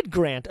did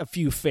grant a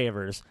few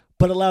favors,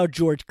 but allowed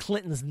George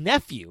Clinton's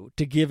nephew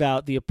to give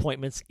out the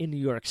appointments in New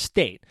York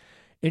State,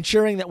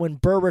 ensuring that when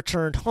Burr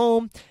returned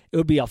home, it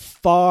would be a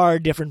far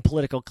different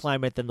political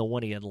climate than the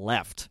one he had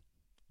left.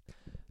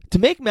 To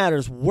make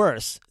matters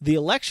worse, the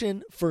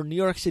election for New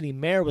York City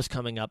mayor was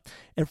coming up,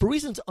 and for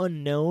reasons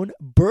unknown,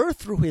 Burr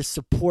threw his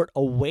support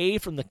away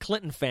from the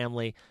Clinton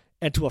family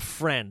and to a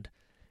friend.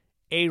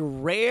 A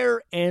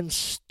rare and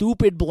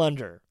stupid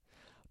blunder.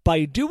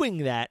 By doing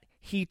that,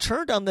 he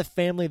turned on the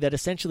family that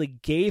essentially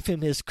gave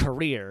him his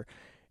career,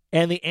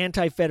 and the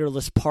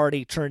Anti-Federalist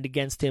Party turned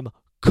against him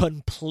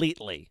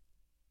completely.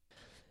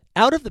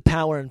 Out of the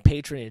power and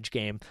patronage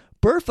game,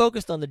 Burr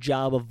focused on the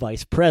job of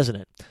vice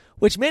president,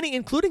 which many,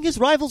 including his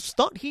rivals,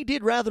 thought he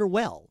did rather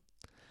well.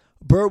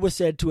 Burr was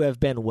said to have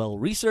been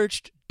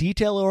well-researched,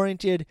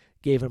 detail-oriented,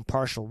 gave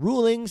impartial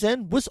rulings,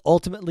 and was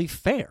ultimately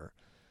fair.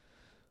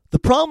 The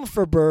problem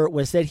for Burr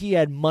was that he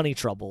had money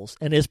troubles,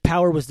 and his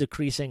power was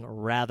decreasing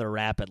rather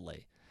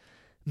rapidly.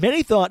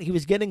 Many thought he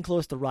was getting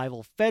close to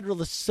rival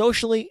Federalists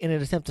socially in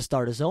an attempt to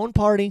start his own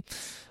party,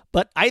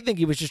 but I think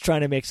he was just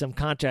trying to make some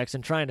contacts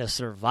and trying to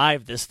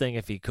survive this thing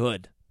if he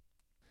could.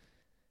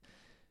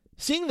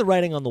 Seeing the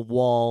writing on the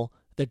wall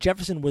that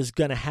Jefferson was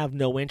going to have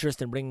no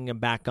interest in bringing him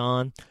back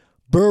on,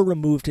 Burr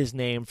removed his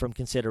name from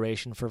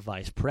consideration for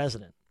vice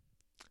president.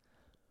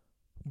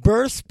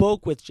 Burr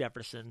spoke with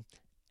Jefferson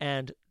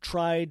and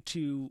tried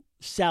to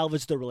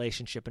salvage the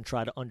relationship and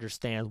try to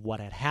understand what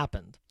had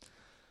happened.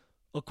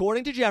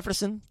 According to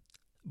Jefferson,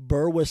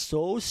 Burr was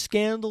so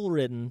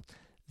scandal-ridden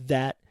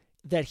that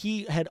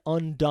he had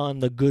undone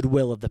the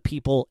goodwill of the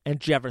people, and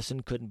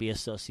Jefferson couldn't be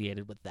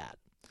associated with that.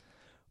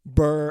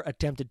 Burr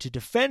attempted to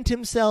defend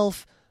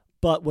himself,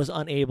 but was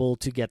unable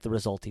to get the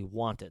result he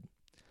wanted.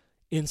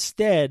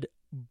 Instead,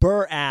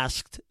 Burr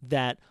asked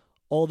that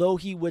although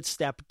he would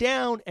step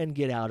down and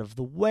get out of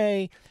the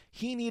way,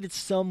 he needed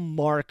some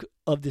mark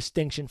of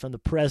distinction from the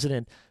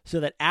president so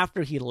that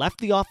after he left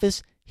the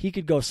office, he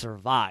could go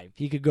survive.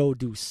 He could go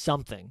do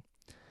something.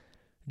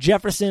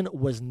 Jefferson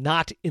was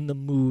not in the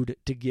mood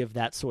to give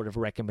that sort of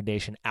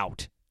recommendation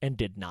out, and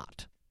did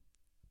not.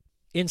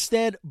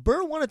 Instead,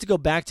 Burr wanted to go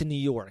back to New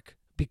York,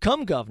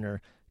 become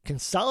governor,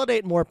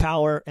 consolidate more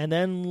power, and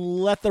then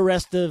let the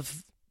rest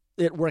of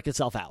it work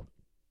itself out.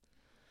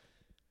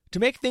 To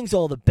make things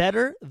all the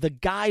better, the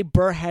guy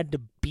Burr had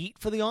to beat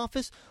for the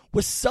office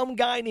was some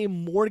guy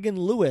named Morgan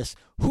Lewis,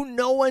 who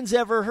no one's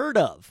ever heard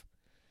of.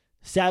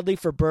 Sadly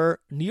for Burr,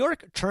 New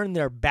York turned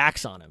their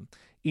backs on him,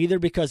 either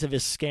because of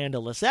his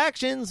scandalous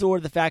actions or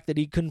the fact that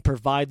he couldn't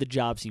provide the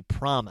jobs he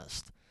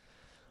promised.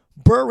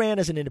 Burr ran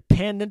as an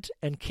independent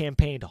and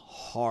campaigned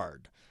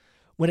hard.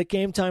 When it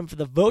came time for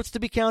the votes to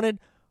be counted,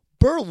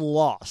 Burr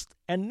lost,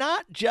 and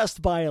not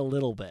just by a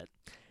little bit.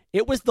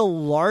 It was the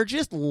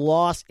largest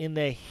loss in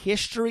the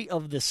history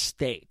of the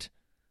state.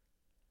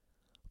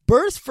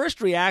 Burr's first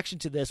reaction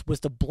to this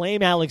was to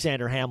blame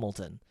Alexander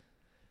Hamilton.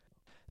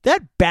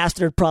 That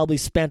bastard probably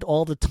spent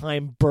all the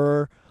time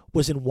Burr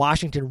was in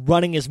Washington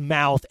running his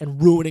mouth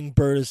and ruining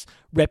Burr's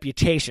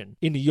reputation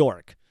in New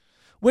York,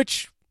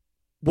 which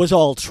was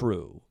all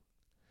true.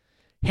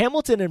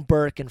 Hamilton and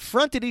Burr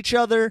confronted each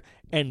other,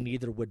 and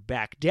neither would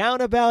back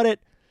down about it,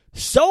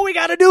 so we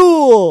got a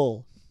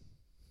duel!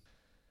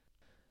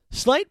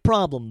 Slight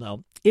problem,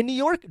 though. In New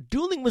York,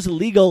 dueling was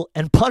illegal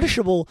and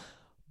punishable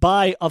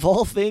by, of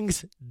all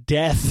things,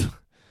 death.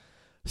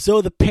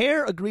 So the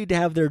pair agreed to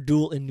have their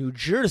duel in New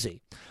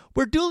Jersey,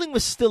 where dueling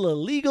was still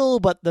illegal,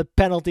 but the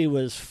penalty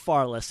was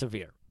far less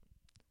severe.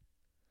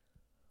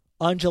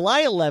 On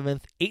July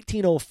 11th,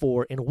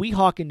 1804, in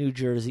Weehawken, New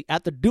Jersey,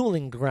 at the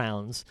dueling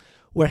grounds,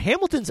 where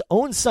Hamilton's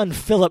own son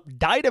Philip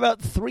died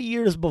about 3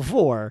 years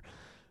before,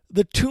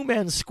 the two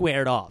men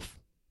squared off.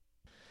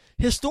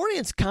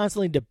 Historians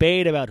constantly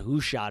debate about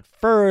who shot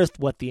first,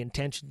 what the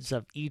intentions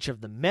of each of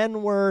the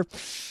men were.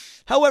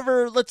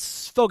 However,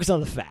 let's focus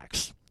on the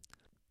facts.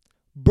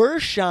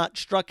 Burr's shot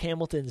struck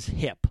Hamilton's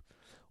hip,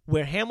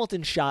 where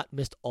Hamilton's shot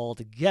missed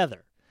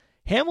altogether.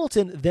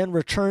 Hamilton then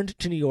returned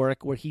to New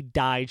York, where he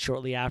died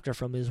shortly after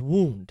from his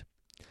wound.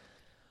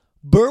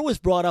 Burr was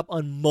brought up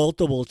on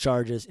multiple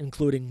charges,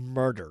 including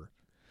murder.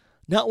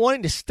 Not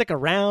wanting to stick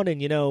around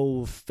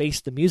and, face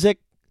the music,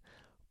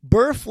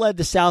 Burr fled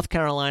to South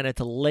Carolina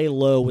to lay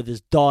low with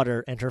his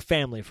daughter and her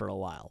family for a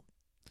while.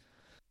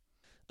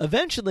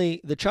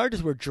 Eventually, the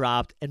charges were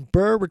dropped, and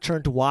Burr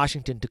returned to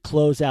Washington to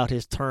close out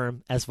his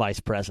term as vice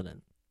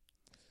president.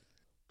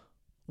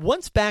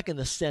 Once back in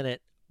the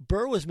Senate,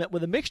 Burr was met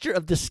with a mixture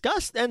of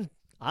disgust and,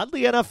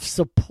 oddly enough,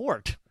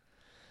 support.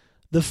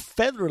 The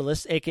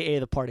Federalists, a.k.a.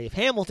 the party of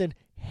Hamilton,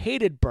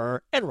 hated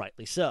Burr, and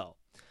rightly so,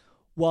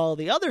 while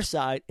the other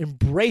side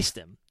embraced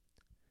him.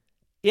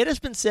 It has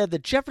been said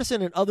that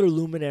Jefferson and other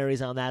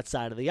luminaries on that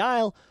side of the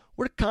aisle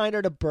were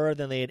kinder to Burr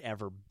than they had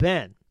ever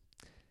been.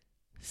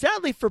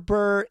 Sadly for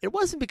Burr, it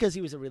wasn't because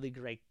he was a really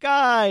great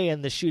guy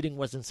and the shooting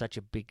wasn't such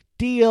a big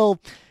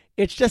deal.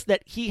 It's just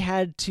that he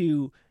had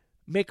to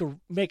make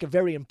a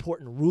very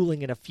important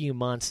ruling in a few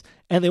months,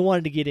 and they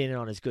wanted to get in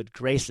on his good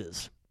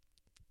graces.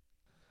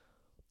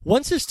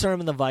 Once his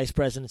term in the vice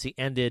presidency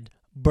ended,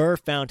 Burr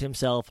found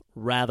himself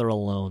rather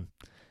alone,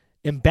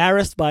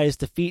 embarrassed by his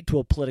defeat to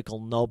a political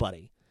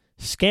nobody,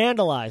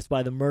 scandalized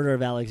by the murder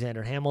of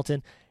Alexander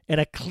Hamilton,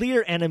 and a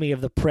clear enemy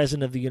of the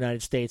President of the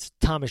United States,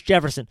 Thomas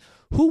Jefferson,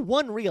 who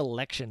won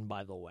re-election,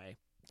 by the way.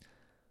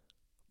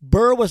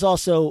 Burr was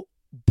also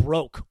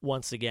broke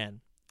once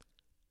again.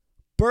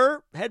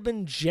 Burr had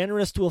been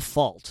generous to a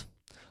fault,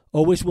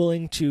 always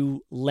willing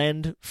to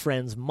lend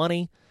friends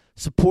money,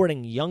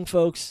 supporting young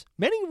folks,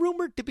 many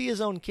rumored to be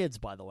his own kids,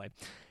 by the way,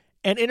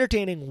 and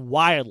entertaining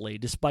wildly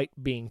despite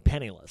being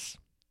penniless.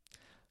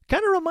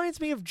 Kind of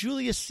reminds me of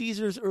Julius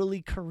Caesar's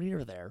early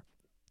career there.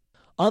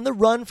 On the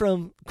run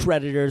from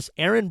creditors,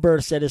 Aaron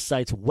Burr set his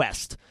sights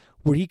west,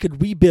 where he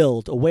could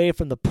rebuild away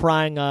from the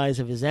prying eyes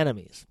of his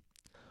enemies.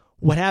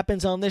 What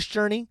happens on this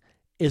journey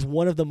is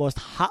one of the most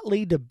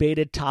hotly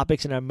debated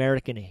topics in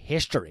American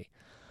history.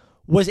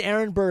 Was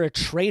Aaron Burr a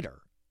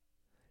traitor?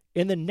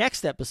 In the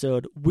next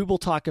episode, we will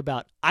talk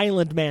about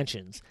island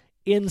mansions,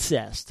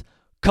 incest,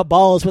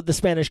 cabals with the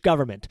Spanish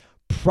government,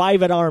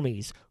 private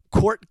armies,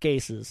 court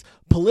cases,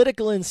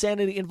 political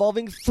insanity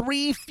involving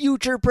 3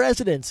 future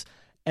presidents,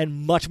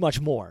 and much,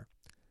 much more.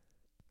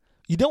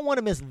 You don't want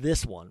to miss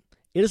this one.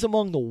 It is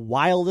among the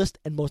wildest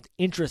and most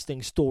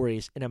interesting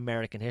stories in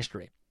American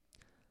history.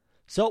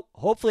 So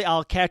hopefully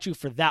I'll catch you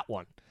for that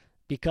one,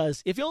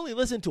 because if you only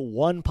listen to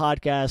one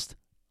podcast,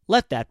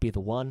 let that be the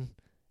one.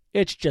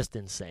 It's just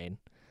insane.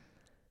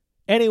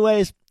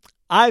 Anyways,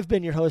 I've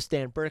been your host,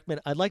 Dan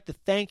Berkman. I'd like to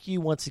thank you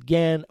once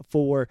again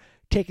for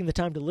taking the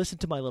time to listen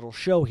to my little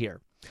show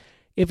here.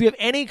 If you have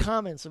any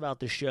comments about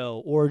the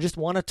show or just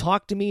want to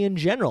talk to me in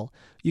general,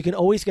 you can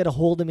always get a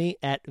hold of me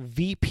at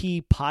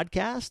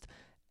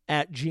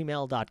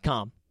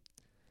vppodcast@gmail.com.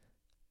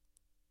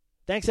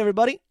 Thanks,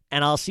 everybody,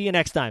 and I'll see you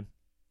next time.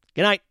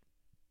 Good night.